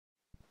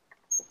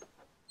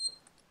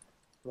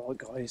Right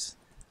guys,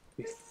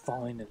 we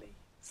finally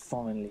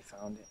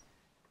found it.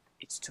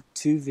 It's took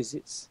 2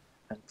 visits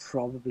and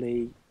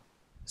probably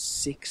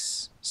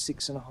six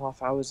and a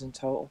half hours in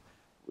total.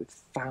 We've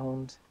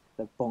found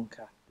the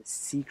bunker, the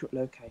secret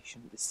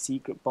location, the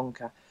secret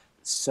bunker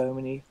that so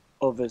many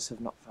others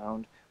have not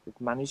found. We've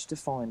managed to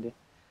find it,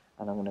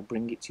 and I'm going to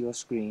bring it to your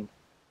screen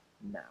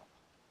now.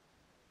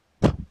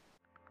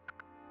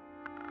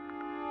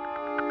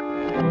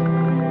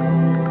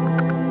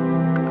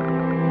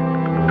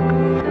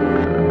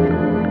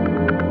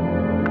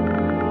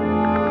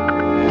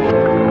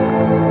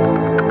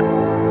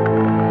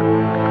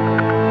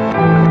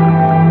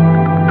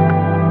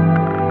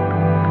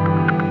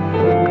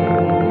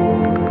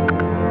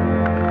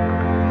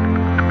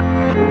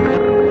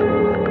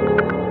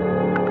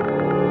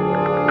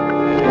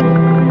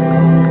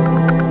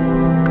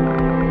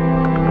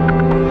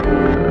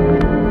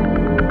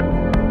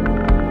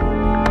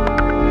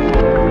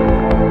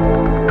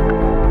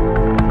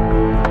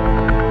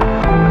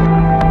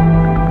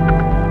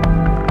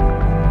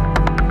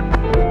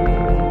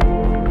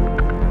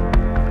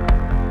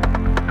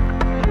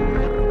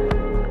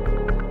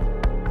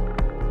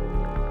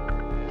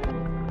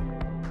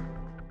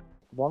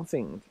 One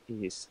thing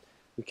is,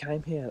 we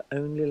came here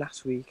only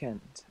last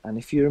weekend, and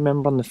if you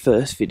remember on the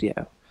first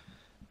video,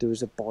 there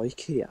was a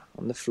bike here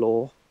on the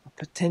floor.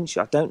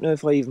 Potentially, I don't know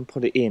if I even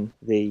put it in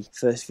the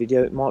first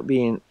video. It might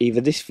be in either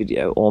this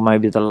video or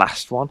maybe the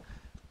last one.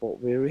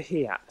 But we were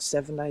here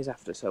 7 days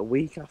after, so a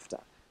week after,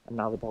 and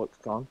now the bike's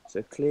gone.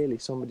 So clearly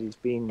somebody's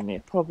been in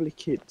here, probably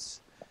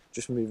kids,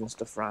 just moving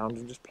stuff around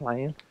and just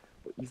playing.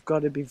 But you've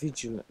got to be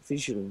vigilant,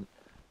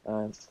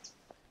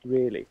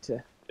 really,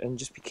 and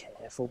just be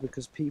careful,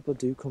 because people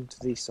do come to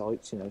these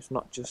sites. You know, it's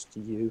not just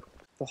you.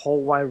 The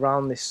whole way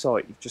around this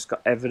site, you've just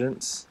got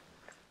evidence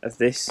of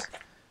this.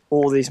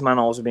 All these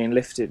manholes are being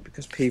lifted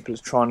because people are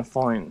trying to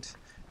find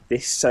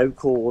this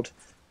so-called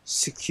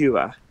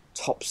secure,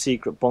 top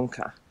secret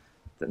bunker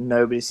that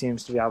nobody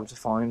seems to be able to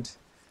find,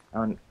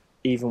 and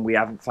even we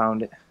haven't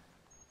found it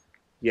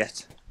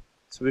yet.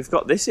 So we've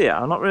got this here.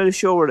 I'm not really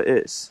sure what it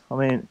is. I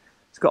mean,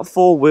 it's got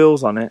 4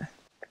 wheels on it.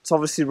 It's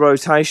obviously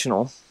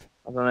rotational.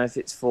 I don't know if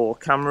it's for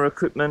camera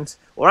equipment,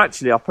 or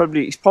actually,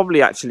 it's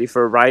probably actually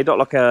for a radar,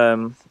 like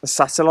a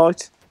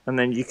satellite, and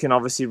then you can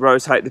obviously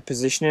rotate the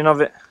positioning of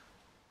it.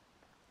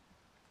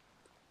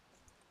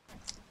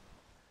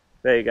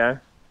 There you go.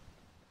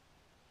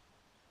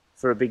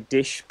 For a big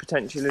dish,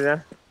 potentially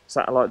there.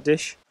 Satellite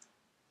dish.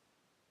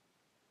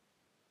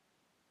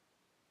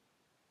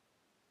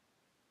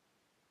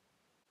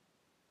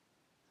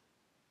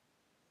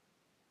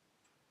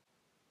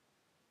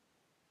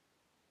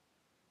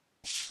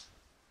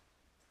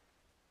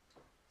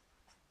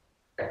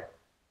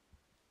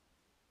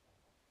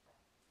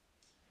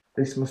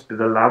 This must be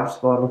the labs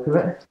by the look of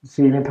it. The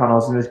ceiling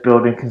panels in this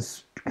building can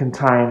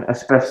contain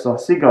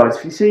asbestos. See guys,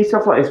 if you see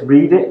stuff like this,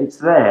 read it. It's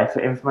there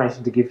for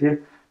information to give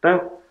you.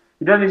 You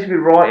don't need to be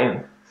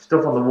writing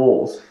stuff on the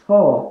walls.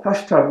 Oh,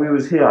 hashtag we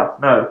was here.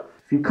 No.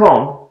 If you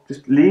come,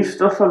 just leave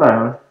stuff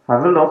alone,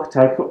 have a look,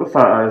 take up the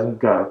photos and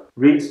go.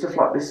 Read stuff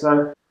like this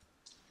though.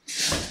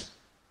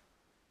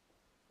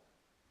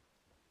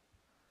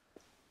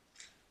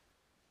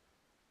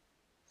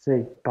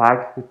 See,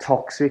 bag with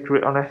toxic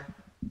written on it.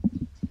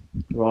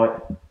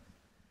 Right.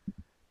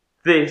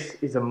 This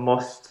is a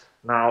must.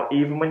 Now,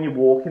 even when you're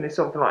walking in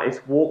something like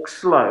this, walk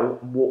slow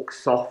and walk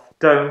soft.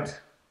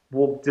 Don't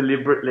walk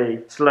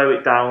deliberately. Slow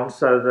it down,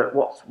 so that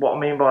what I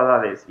mean by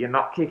that is you're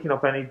not kicking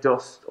up any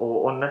dust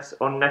or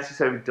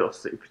unnecessary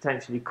dust that you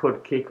potentially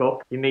could kick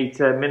up. You need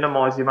to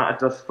minimise the amount of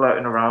dust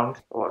floating around.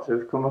 Alright, so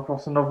we've come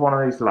across another one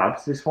of these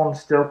labs. This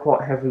one's still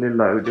quite heavily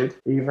loaded.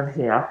 Even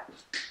here,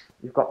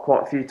 you've got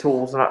quite a few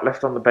tools and that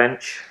left on the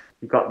bench.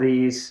 You've got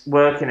these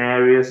working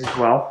areas as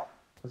well.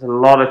 There's a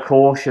lot of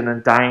caution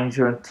and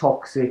danger and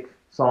toxic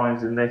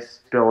signs in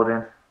this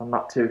building. I'm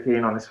not too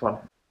keen on this one.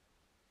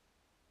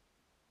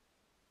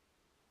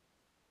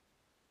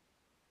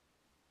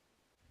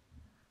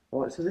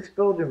 Right, so this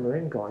building we're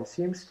in, guys,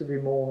 seems to be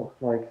more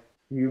like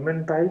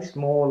human based,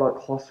 more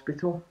like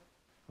hospital.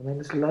 I mean,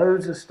 there's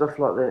loads of stuff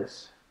like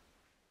this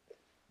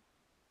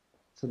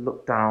to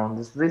look down.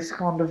 There's this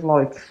kind of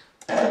like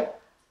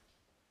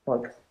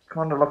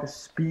a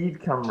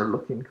speed camera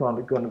looking kind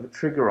of gun with a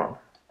trigger on.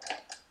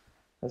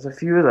 There's a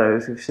few of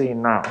those we've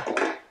seen now,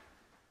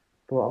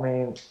 but I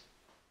mean,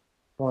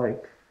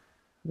 like,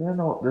 I don't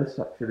know what this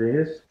actually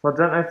is. So I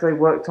don't know if they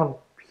worked on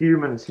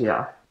humans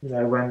here, you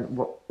know,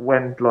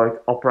 when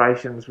like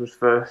operations was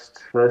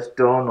first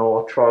done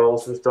or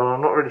trials was done.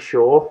 I'm not really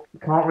sure. You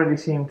can't really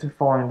seem to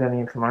find any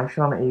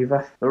information on it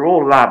either. They're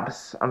all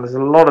labs, and there's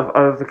a lot of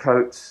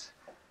overcoats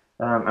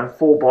and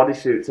full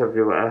bodysuits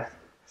everywhere.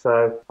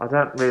 So I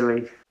don't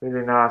really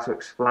know how to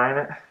explain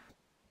it.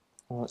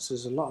 Alright, so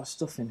there's a lot of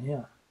stuff in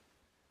here.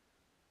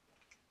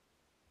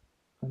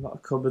 A lot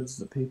of cupboards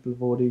that people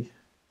have already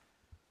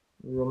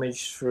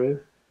rummaged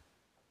through.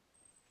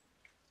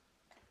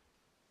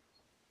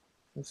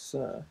 Let's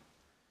I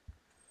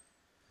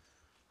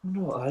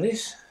wonder what that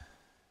is.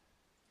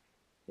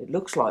 It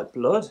looks like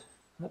blood.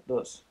 That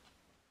does.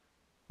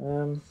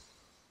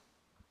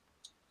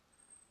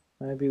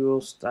 Maybe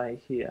we'll stay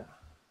here.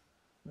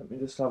 Let me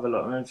just have a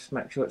look and just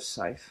make sure it's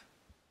safe.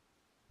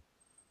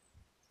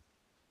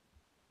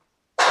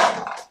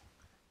 I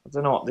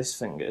don't know what this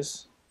thing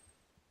is.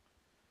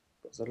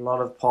 There's a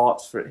lot of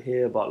parts for it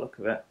here by the look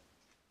of it.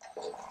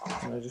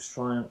 I'm going to just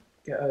try and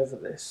get over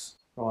this.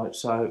 Right,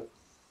 so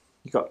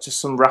you've got just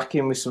some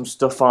racking with some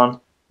stuff on,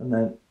 and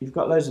then you've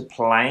got loads of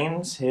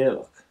planes here,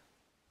 look.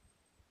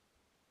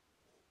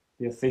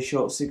 The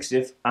official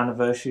 60th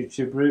anniversary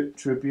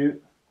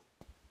tribute.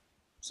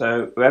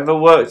 So whoever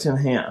worked in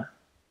here,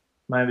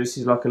 maybe this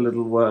is like a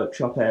little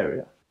workshop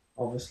area.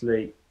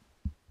 Obviously,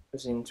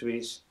 was into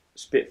his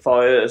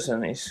Spitfires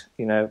and his,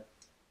 you know,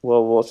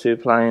 World War II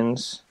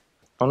planes.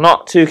 I'm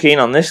not too keen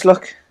on this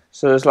look.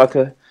 So there's like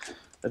a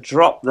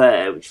drop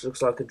there, which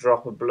looks like a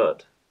drop of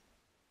blood.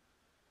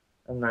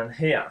 And then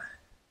here,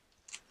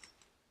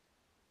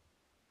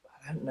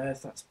 I don't know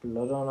if that's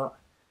blood or not.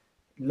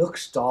 It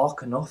looks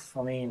dark enough.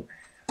 I mean,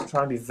 I'm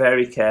trying to be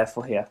very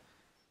careful here.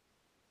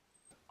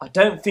 I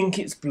don't think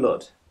it's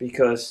blood,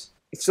 because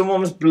if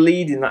someone was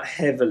bleeding that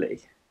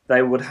heavily,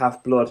 they would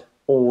have blood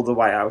all the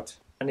way out.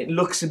 And it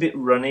looks a bit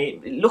runny.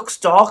 It looks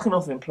dark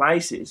enough in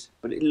places,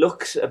 but it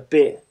looks a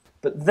bit.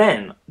 But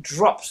then,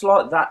 drops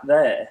like that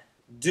there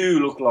do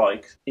look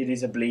like it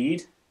is a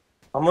bleed.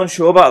 I'm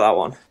unsure about that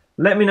one.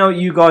 Let me know what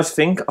you guys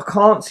think. I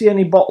can't see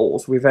any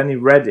bottles with any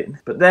red in,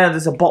 but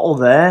there's a bottle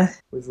there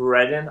with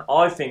red in.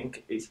 I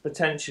think it's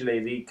potentially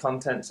the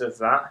contents of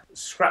that.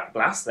 Scrap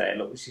glass there,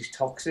 look, which is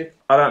toxic.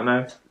 I don't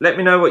know. Let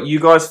me know what you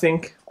guys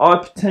think. I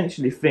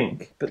potentially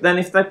think. But then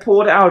if they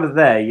poured it out of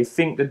there, you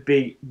think there'd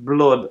be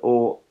blood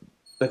or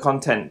the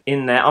content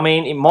in there. I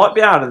mean, it might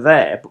be out of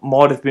there, but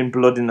might have been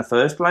blood in the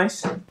first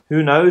place.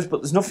 Who knows?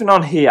 But there's nothing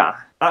on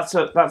here. That's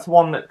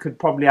one that could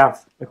probably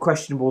have a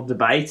questionable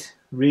debate,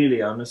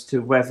 really, on as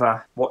to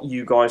whether what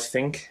you guys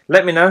think.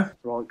 Let me know.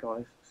 Right,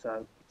 guys.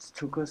 So it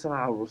took us an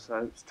hour or so.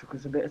 It took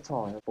us a bit of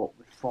time, but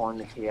we're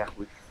finally here.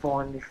 We've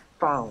finally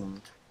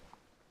found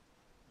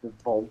the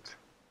vault.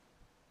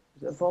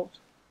 Is it a vault?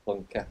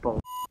 Bunker.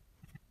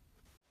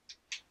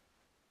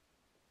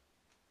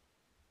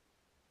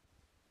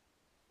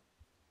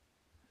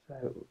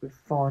 So we've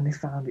finally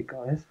found it,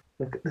 guys.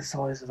 Look at the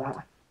size of that.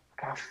 Look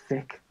how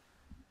thick.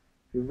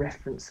 If you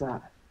reference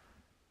that.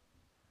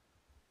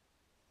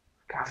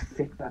 Look how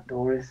thick that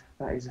door is.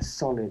 That is a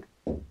solid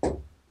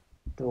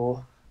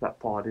door. That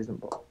part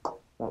isn't, but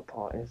that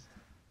part is.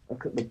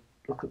 Look at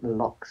the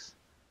locks.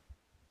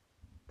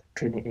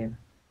 Pin it in.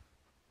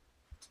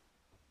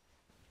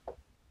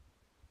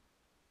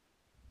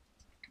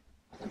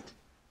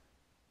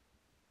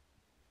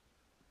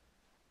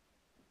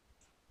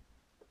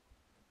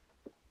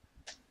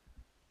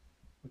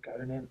 We're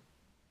going in.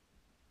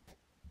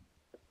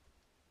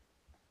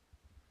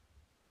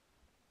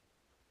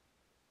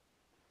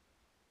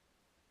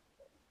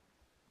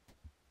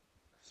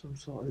 Some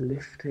sort of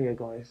lift here,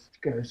 guys.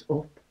 It goes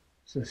up.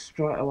 So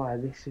straight away,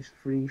 this is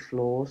 3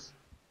 floors.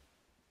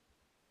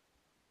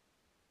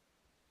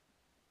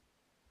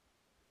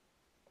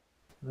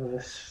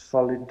 Another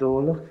solid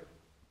door, look.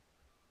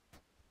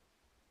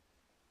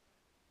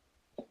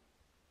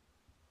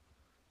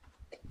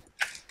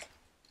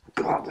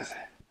 God,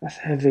 that's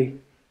heavy.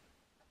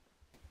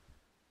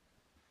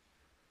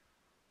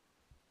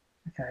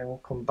 Okay, we'll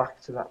come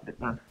back to that bit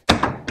then.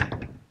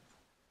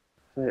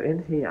 So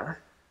in here,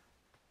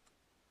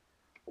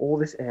 all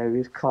this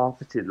area is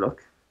carpeted,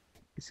 look.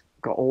 It's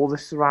got all the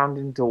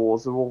surrounding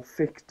doors, they're all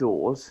thick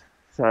doors.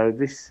 So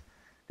this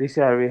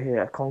area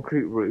here,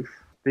 concrete roof,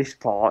 this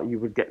part you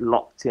would get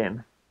locked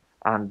in,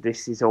 and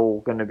this is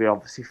all going to be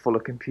obviously full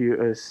of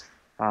computers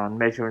and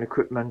measuring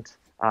equipment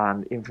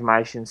and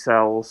information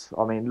cells.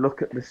 I mean,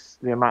 look at this,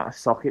 the amount of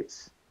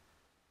sockets.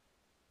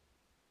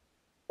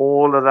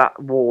 All of that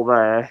wall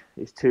there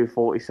is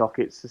 240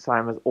 sockets, the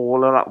same as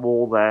all of that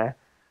wall there.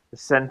 The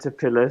centre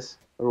pillars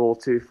are all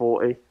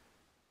 240.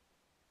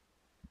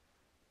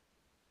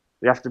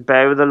 You have to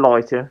bear with the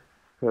lighting,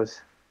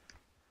 because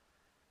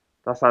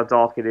that's how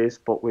dark it is,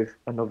 but with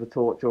another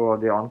torch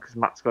already on, because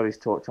Matt's got his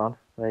torch on.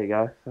 There you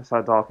go, that's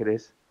how dark it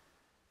is.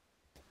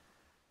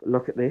 But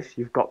look at this,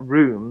 you've got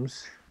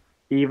rooms,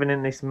 even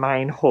in this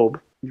main hub,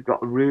 you've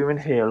got a room in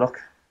here, look.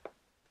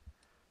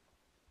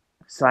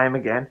 Same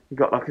again, you've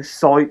got like a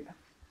sight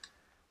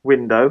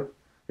window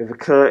with a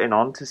curtain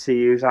on to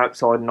see who's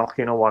outside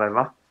knocking or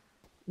whatever.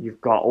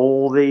 You've got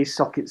all these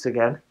sockets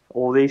again,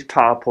 all these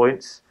power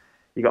points.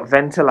 You've got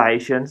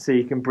ventilation so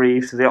you can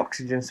breathe, so the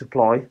oxygen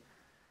supply.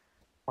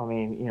 I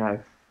mean, you know,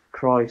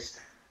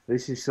 Christ,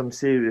 this is some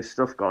serious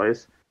stuff,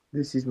 guys.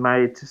 This is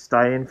made to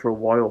stay in for a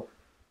while.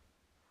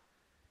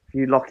 If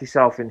you lock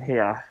yourself in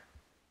here,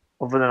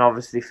 other than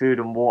obviously food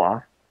and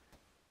water,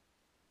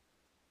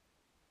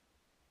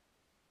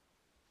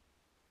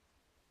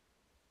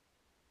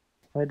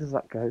 where does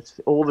that go?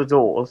 All the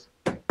doors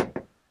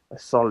are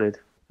solid.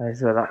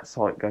 There's where that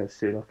site goes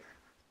to, look.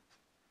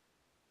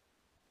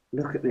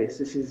 Look at this.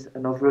 This is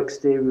another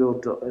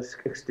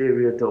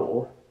exterior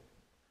door.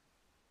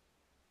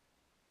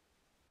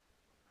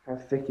 How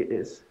thick it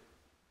is.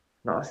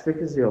 Not as thick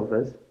as the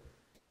others,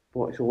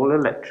 but it's all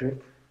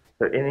electric.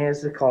 So in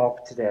here's the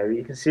carpeted area.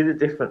 You can see the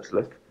difference,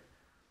 look.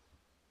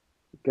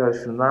 It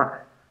goes from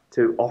that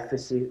to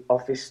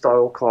office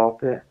style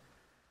carpet,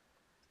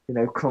 you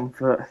know,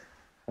 comfort,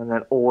 and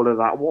then all of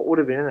that. What would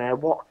have been in there?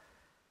 What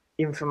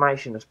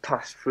information has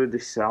passed through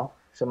this cell?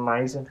 It's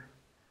amazing.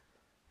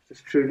 It's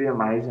just truly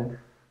amazing.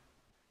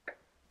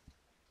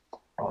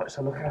 Right,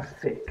 so look how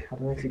thick, I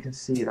don't know if you can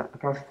see that,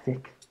 look how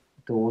thick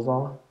the doors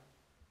are.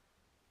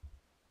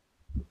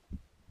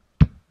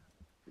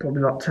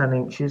 Probably like 10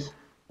 inches.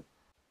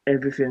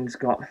 Everything's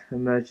got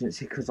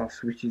emergency cut-off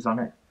switches on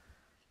it.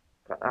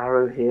 Got an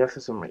arrow here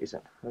for some reason.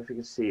 I don't know if you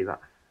can see that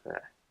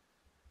there.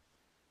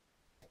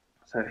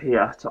 So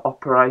here, to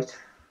operate,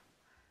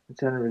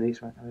 turn and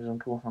release mechanism,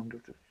 pull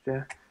handle to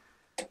steer.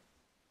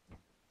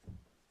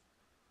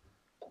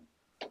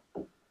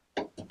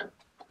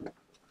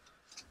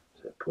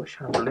 So push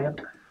handle in,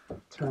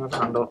 turn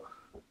handle.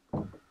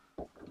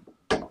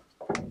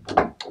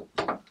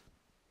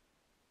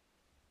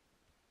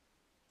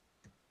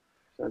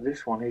 So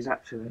this one is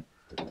actually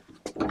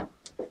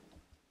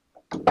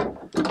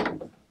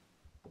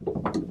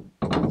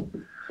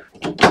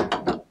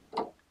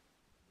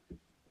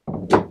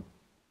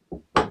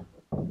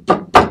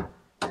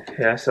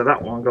yeah, so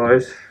that one,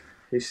 guys,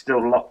 is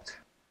still locked.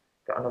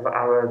 Got another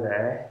arrow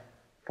there,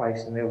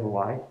 facing the other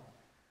way.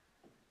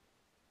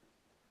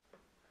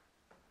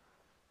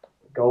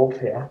 Go up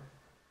here.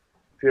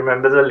 If you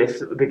remember the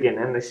lift at the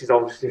beginning, this is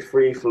obviously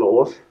 3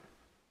 floors.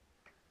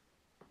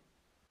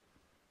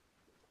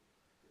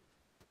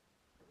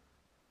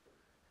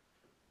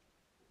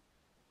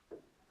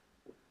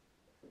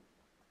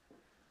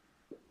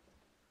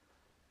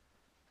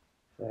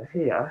 So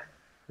here,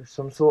 there's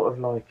some sort of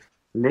like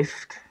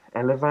lift,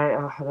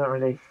 elevator, I don't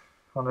really,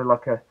 kind of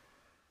like a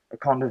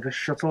kind of a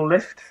shuttle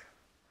lift,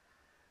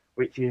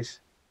 which is,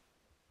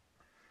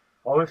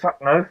 oh in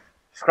fact no,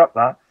 scrap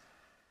that.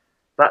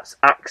 That's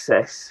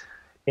access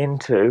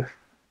into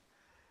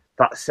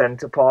that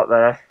centre part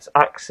there. It's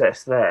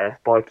access there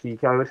by key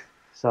code.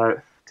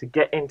 So to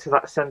get into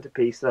that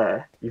centrepiece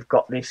there, you've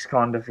got this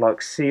kind of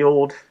like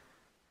sealed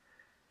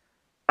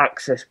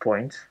access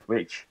point,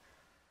 which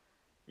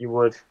you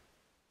would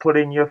put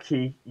in your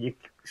key, you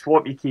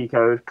swap your key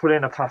code, put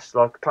in a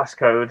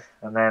passcode,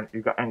 and then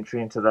you've got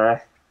entry into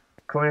there.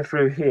 Coming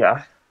through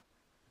here,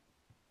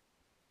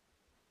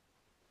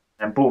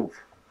 and boom.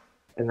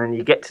 And then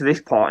you get to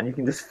this part and you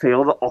can just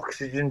feel the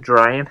oxygen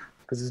drain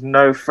because there's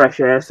no fresh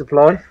air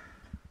supply.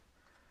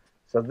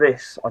 So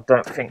this, I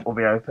don't think will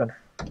be open.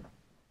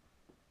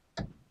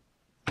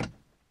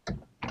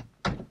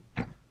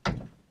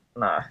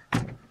 No.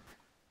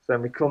 So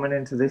we're coming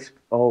into this,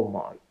 oh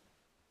my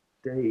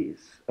days.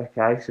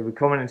 Okay, so we're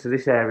coming into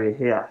this area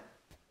here.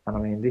 And I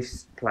mean,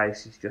 this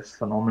place is just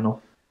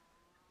phenomenal.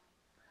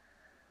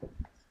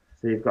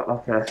 So you've got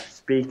like a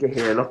speaker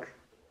here, look.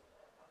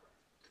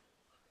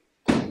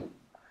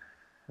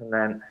 And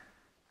then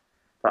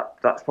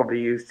that's probably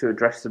used to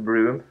address the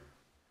room.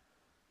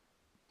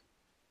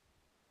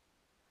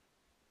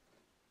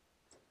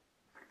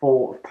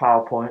 Full of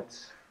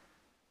PowerPoints.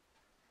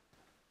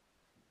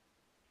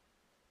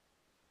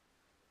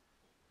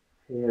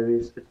 Here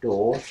is the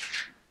door.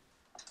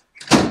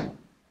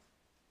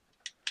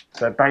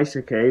 So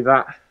basically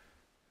that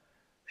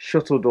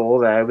shuttle door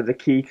there with the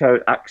key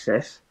code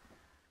access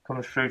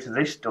comes through to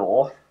this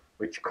door,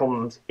 which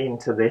comes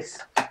into this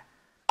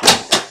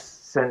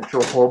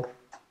central hub.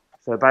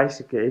 So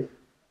basically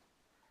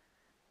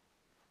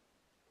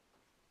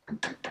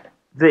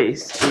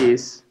this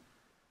is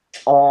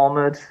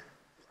armoured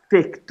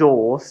thick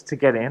doors to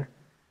get in,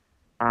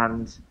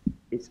 and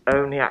it's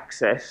only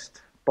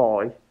accessed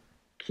by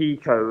key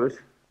code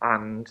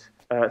and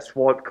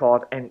swipe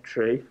card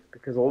entry,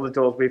 because all the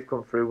doors we've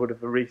come through would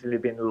have originally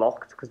been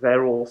locked because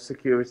they're all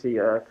security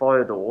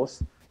fire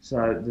doors.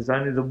 So there's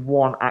only the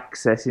one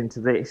access into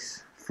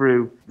this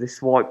through the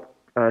swipe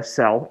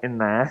cell in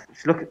there.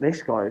 Just look at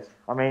this, guys.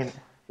 I mean,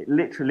 it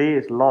literally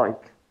is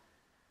like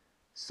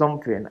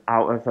something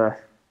out of a,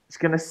 it's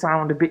going to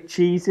sound a bit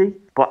cheesy,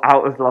 but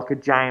out of like a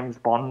James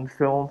Bond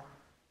film.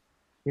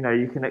 You know,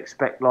 you can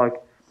expect like,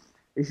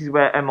 this is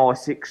where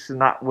MI6 and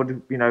that would,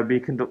 you know,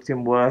 be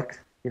conducting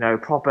work. You know,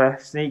 proper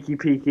sneaky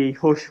peeky,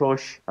 hush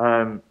hush,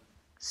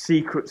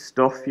 secret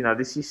stuff. You know,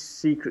 this is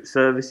secret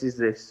services,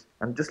 this.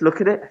 And just look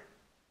at it.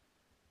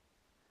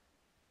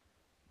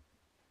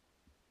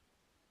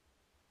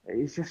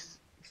 It's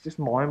just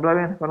mind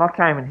blowing. When I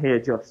came in here,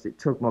 it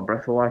took my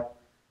breath away.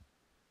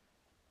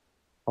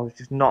 I was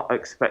just not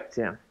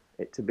expecting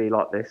it to be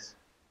like this.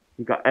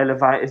 You've got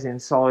elevators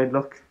inside,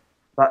 look.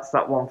 That's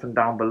that one from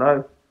down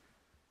below.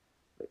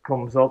 It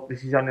comes up.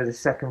 This is only the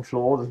 2nd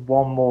floor. There's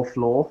one more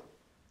floor.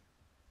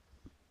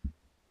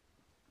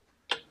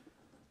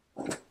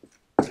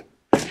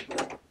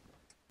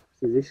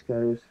 See, this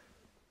goes.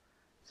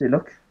 See,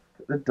 look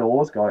at the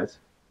doors, guys.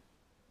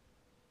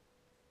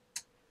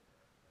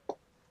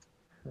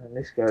 And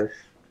this goes.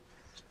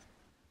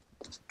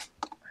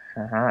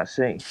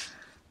 See.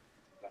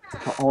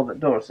 Hold that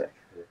door a sec.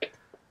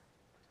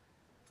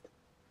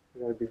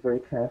 You gotta be very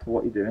careful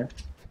what you're doing.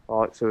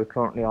 Right, so we're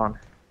currently on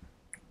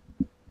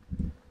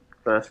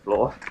first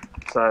floor.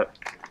 So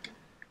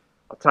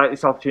I'll take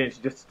this opportunity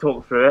just to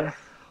talk through it.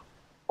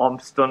 I'm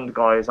stunned,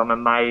 guys. I'm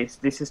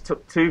amazed. This has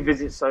took 2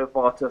 visits so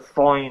far to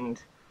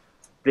find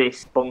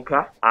this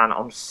bunker, and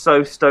I'm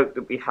so stoked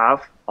that we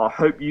have. I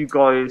hope you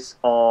guys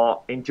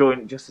are enjoying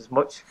it just as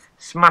much.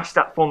 Smash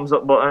that thumbs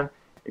up button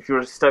if you're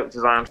as stoked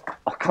as I am.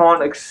 I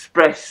can't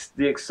express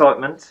the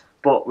excitement,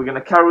 but we're going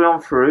to carry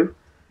on through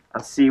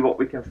and see what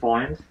we can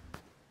find.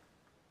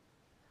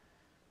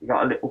 You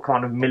got a little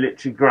kind of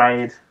military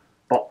grade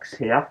box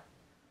here.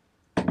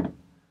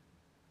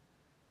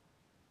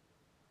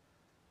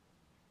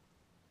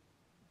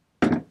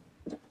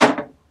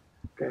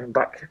 Going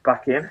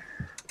back in.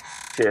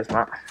 Cheers,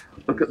 Matt.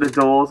 Look at the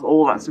doors.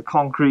 Oh, that's a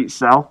concrete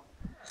cell.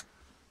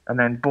 And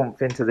then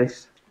bump into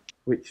this,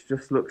 which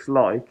just looks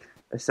like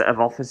a set of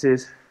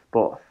offices,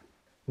 but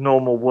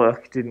normal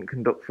work didn't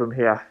conduct from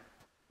here.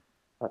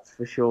 That's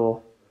for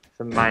sure. It's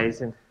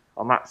amazing.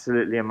 I'm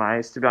absolutely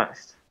amazed, to be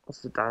honest.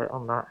 What's the date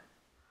on that?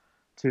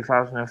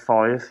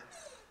 2005.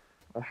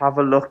 I'll have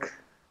a look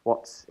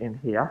what's in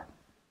here.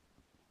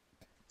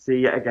 See,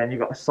 yet again,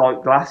 you've got a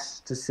sight glass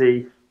to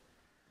see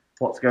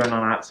what's going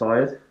on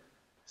outside.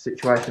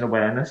 Situation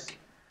awareness.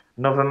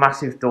 Another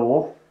massive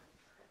door.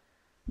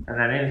 And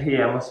then in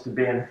here must have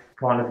been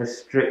kind of a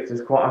strict,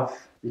 there's quite a,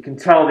 you can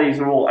tell these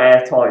are all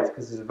airtight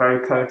because there's a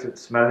very potent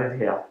smell in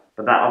here.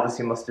 But that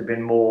obviously must have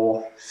been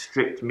more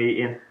strict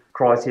meeting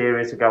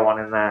criteria to go on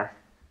in there.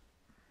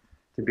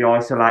 To be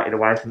isolated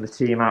away from the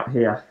team out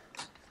here.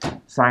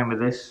 Same with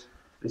this.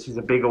 This is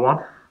a bigger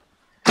one.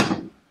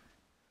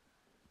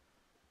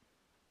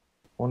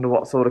 Wonder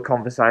what sort of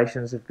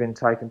conversations have been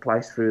taking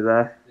place through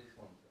there.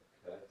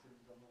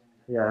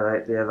 Yeah,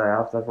 they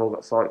have. They've all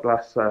got sight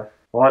glass. So,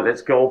 right,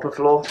 let's go up a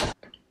floor.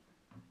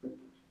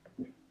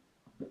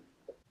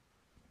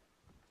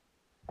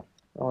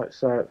 Right,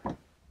 so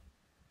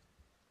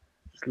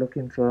just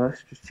looking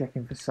first, just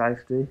checking for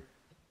safety.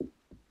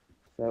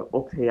 So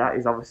up here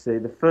is obviously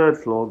the 3rd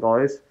floor,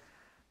 guys.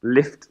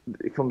 Lift,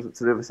 it comes up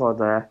to the other side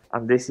there,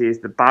 and this is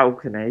the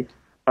balcony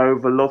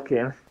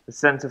overlooking the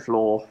centre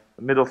floor,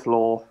 the middle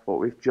floor, what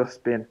we've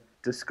just been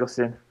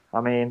discussing.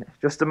 I mean,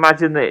 just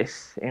imagine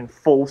this in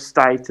full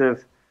state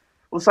of,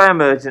 we'll say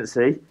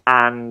emergency,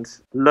 and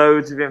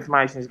loads of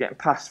information is getting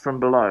passed from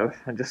below,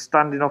 and just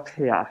standing up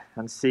here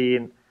and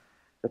seeing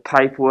the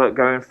paperwork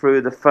going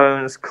through, the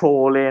phones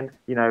calling,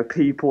 you know,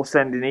 people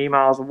sending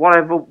emails,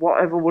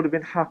 whatever would have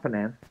been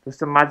happening.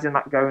 Just imagine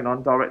that going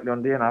on directly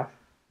under you now.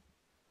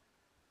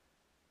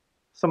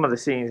 Some of the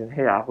scenes in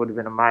here would have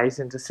been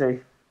amazing to see.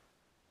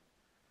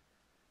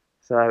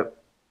 So,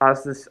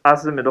 as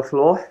the middle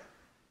floor,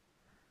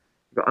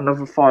 we've got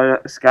another fire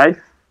escape,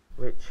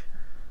 which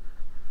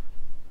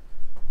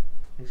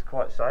is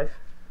quite safe.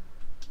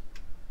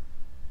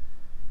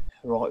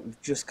 Right,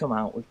 we've just come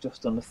out, we've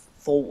just done a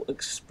full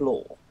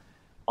explore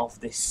of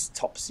this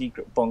top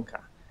secret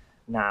bunker.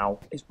 Now,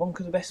 is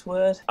bunker the best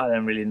word? I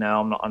don't really know,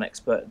 I'm not an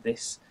expert at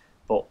this,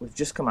 but we've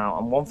just come out,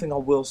 and one thing I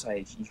will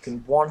say is you can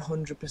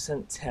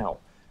 100% tell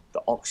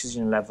the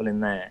oxygen level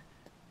in there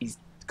is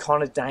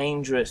kind of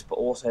dangerous, but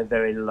also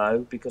very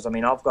low, because I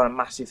mean, I've got a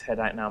massive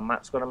headache now,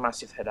 Matt's got a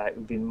massive headache,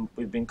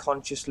 we've been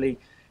consciously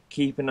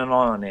keeping an eye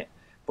on it,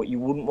 but you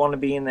wouldn't want to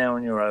be in there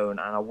on your own,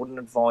 and I wouldn't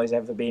advise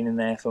ever being in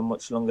there for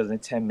much longer than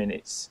 10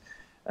 minutes,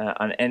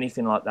 and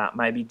anything like that.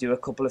 Maybe do a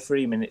couple of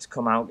 3 minutes,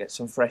 come out, get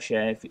some fresh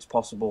air if it's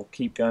possible,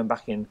 keep going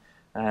back in,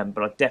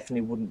 but I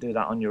definitely wouldn't do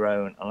that on your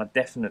own, and I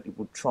definitely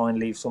would try and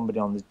leave somebody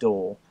on the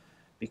door,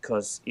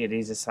 because it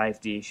is a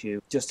safety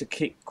issue. Just a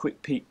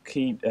quick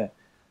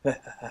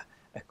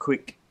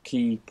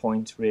key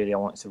point really I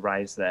want to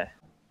raise there.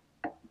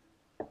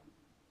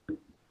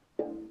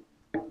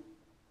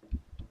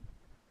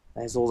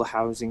 There's all the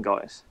housing,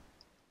 guys.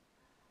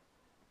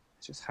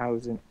 It's just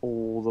housing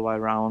all the way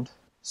around.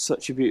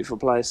 Such a beautiful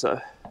place though.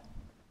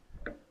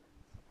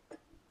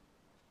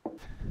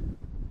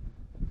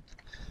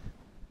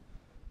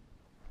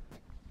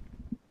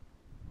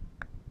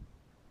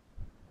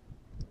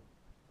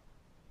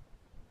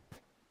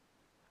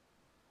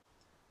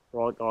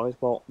 Right guys,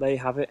 well there you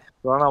have it.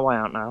 We're on our way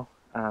out now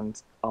and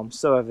I'm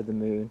so over the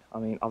moon. I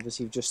mean,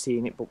 obviously you've just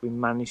seen it, but we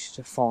managed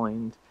to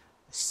find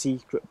a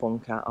secret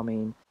bunker. I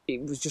mean,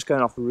 it was just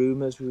going off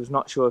rumours, we was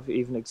not sure if it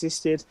even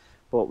existed,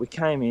 but we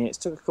came in. It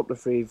took a couple of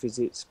free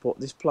visits, but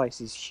this place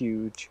is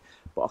huge.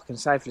 But I can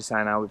safely say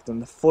now we've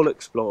done the full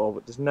explore,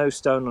 but there's no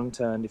stone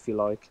unturned if you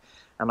like,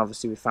 and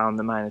obviously we found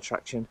the main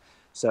attraction.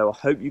 So I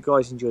hope you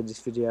guys enjoyed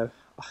this video,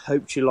 I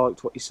hope you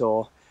liked what you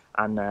saw,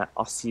 and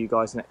I'll see you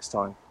guys next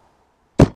time.